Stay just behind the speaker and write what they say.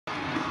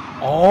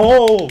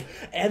Oh,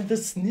 and the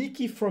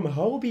sneaky from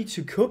Hobie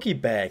to Cookie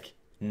Bag.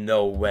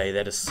 No way,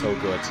 that is so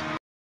good.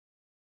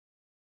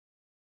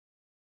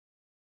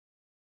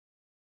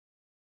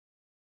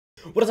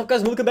 What is up,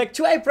 guys? Welcome back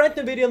to a brand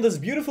new video on this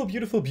beautiful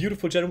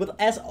channel with,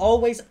 as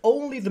always,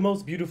 only the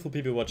most beautiful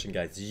people watching,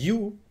 guys.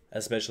 You,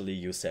 especially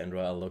you,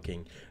 Sandra, are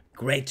looking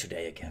great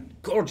today again.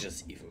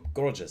 Gorgeous, even.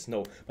 Gorgeous.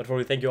 No, but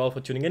for thank you all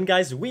for tuning in,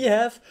 guys. We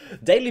have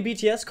daily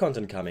BTS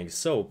content coming,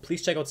 so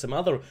please check out some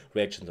other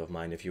reactions of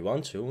mine if you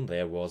want to.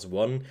 There was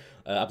one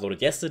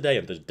uploaded yesterday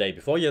and the day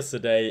before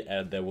yesterday,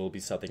 and there will be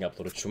something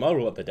uploaded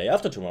tomorrow and the day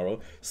after tomorrow.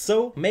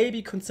 So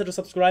maybe consider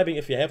subscribing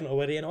if you haven't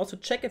already, and also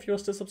check if you're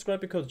still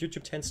subscribed, because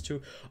YouTube tends to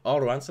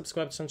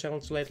auto-unsubscribe some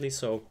channels lately,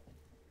 so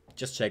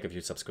just check if you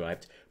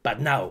subscribed.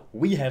 But now,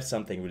 we have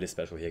something really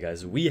special here,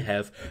 guys. We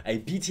have a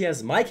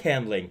BTS mic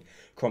handling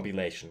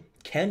compilation.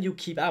 Can you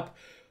keep up?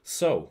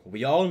 So,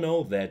 we all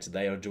know that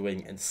they are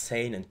doing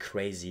insane and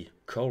crazy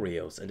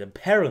choreos. And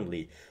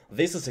apparently,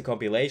 this is a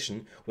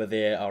compilation where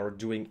they are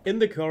doing in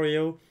the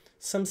choreo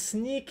some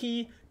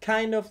sneaky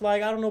kind of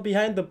like, I don't know,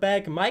 behind the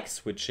back mic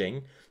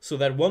switching, so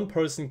that one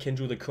person can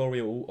do the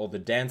choreo or the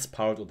dance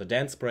part or the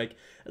dance break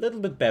a little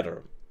bit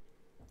better.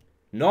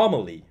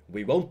 Normally,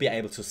 we won't be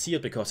able to see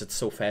it because it's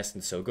so fast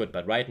and so good,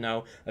 but right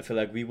now, I feel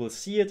like we will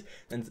see it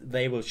and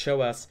they will show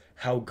us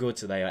how good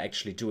they are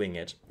actually doing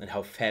it and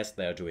how fast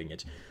they are doing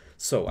it.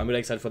 So, I'm really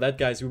excited for that,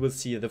 guys. We will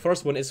see. The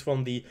first one is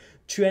from the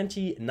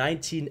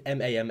 2019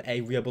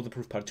 MAMA We Are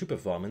Bulletproof Part 2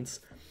 performance.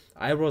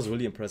 I was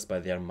really impressed by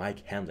their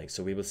mic handling,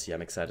 so we will see.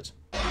 I'm excited.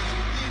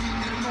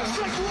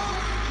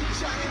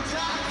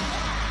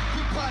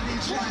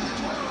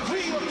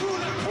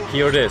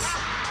 Here it is.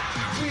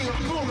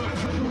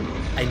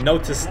 I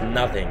noticed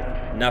nothing.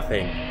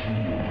 Nothing.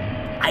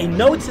 I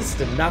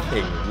noticed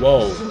nothing.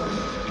 Whoa.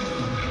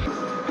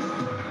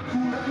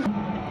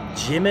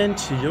 Jimin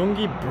to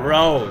Yoongi,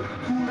 bro.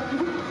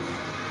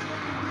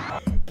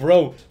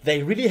 Bro,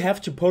 they really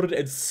have to put it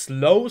in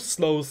slow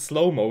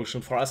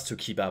motion for us to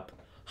keep up.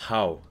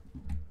 How?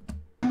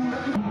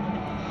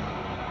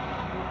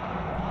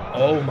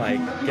 Oh my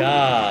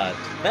god.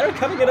 They're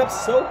coming it up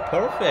so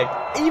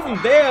perfect.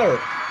 Even there.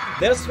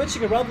 They're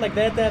switching around like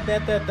that.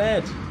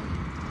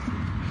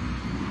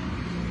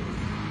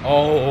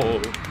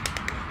 Oh,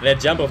 that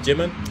jump of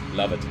Jimin,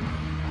 love it.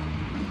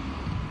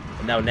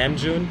 And now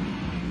Namjoon,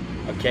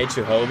 okay,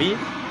 to Hobie,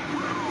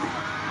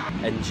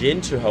 and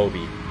Jin to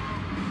Hobie.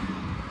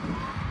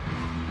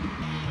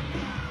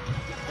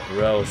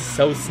 Bro,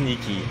 so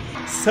sneaky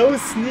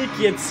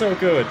and so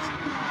good.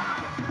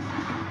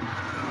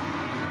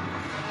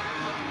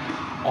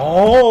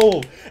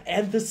 Oh,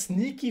 and the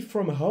sneaky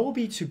from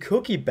Hobie to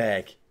Cookie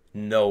Bag.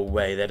 No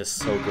way, that is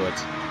so good.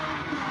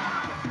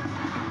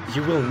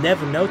 You will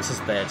never notice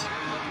that.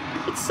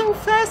 It's so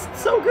fast,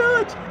 so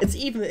good. It's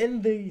even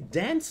in the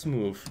dance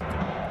move.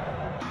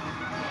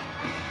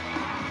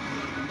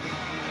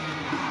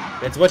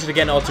 Let's watch it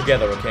again all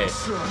together, okay?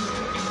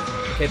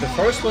 Okay, the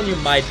first one you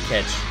might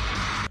catch.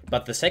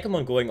 But the second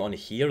one going on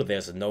here,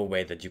 there's no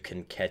way that you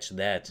can catch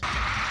that.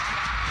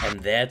 And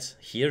that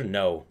here,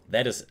 no.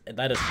 That is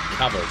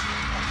covered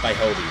by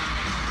Hobie.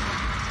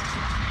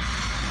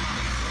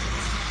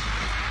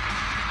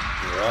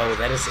 Bro,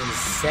 that is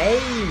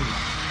insane.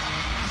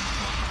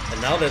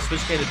 And now they're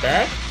switching it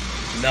back?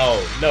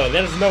 No,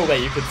 there's no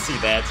way you could see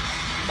that.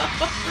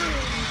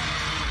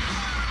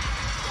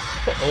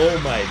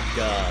 Oh my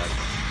god.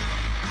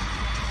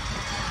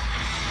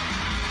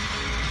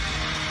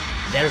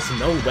 There's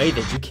no way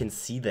that you can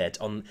see that.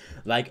 On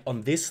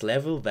this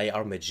level, they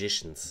are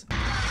magicians.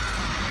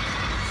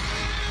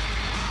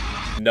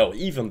 No,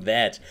 even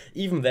that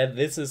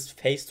this is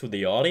face to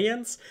the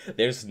audience,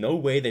 there's no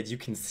way that you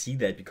can see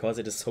that because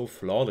it is so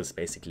flawless,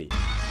 basically.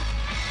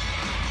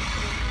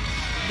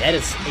 That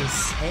is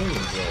insane,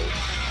 bro.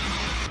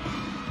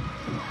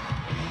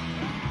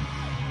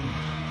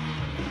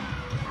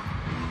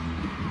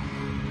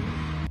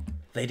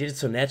 They did it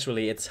so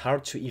naturally, it's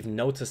hard to even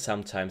notice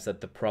sometimes that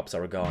the props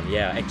are gone.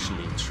 Yeah,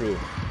 actually, true.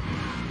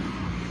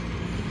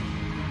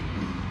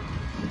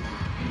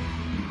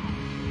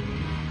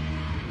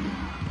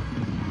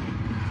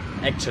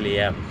 Actually,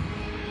 yeah.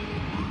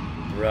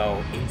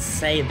 Bro,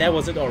 insane. That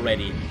was it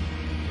already.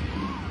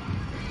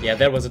 Yeah,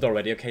 that was it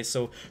already. Okay,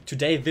 so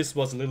today this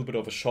was a little bit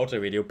of a shorter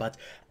video, but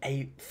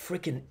a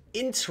freaking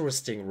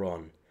interesting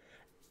run.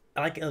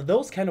 Like,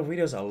 those kind of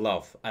videos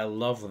I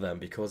love them,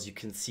 because you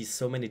can see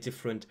so many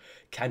different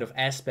kind of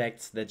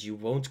aspects that you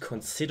won't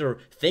consider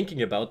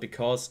thinking about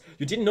because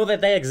you didn't know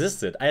that they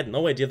existed. I had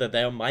no idea that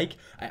their mic,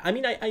 I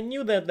mean, I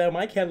knew that their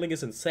mic handling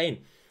is insane,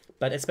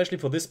 but especially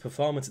for this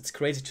performance, it's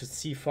crazy to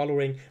see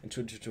following and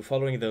to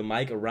following the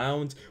mic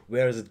around.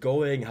 Where is it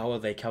going? How are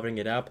they covering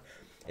it up?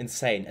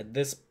 Insane. At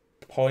this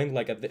point,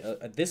 like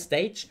at this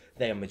stage,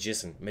 they are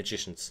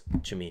magicians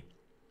to me.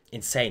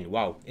 Insane.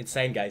 Wow,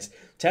 insane, guys.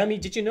 Tell me,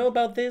 did you know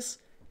about this?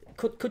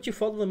 Could you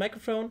follow the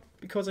microphone?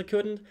 because I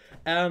couldn't.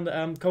 And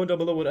comment down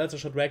below what else I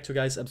should react to,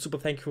 guys. I'm super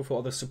thankful for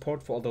all the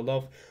support, for all the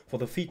love, for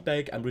the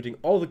feedback. I'm reading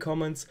all the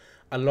comments.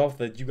 I love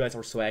that you guys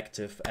are so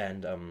active,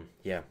 and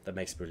yeah, that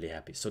makes me really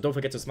happy. So don't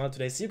forget to smile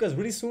today. See you guys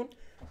really soon,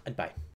 and bye.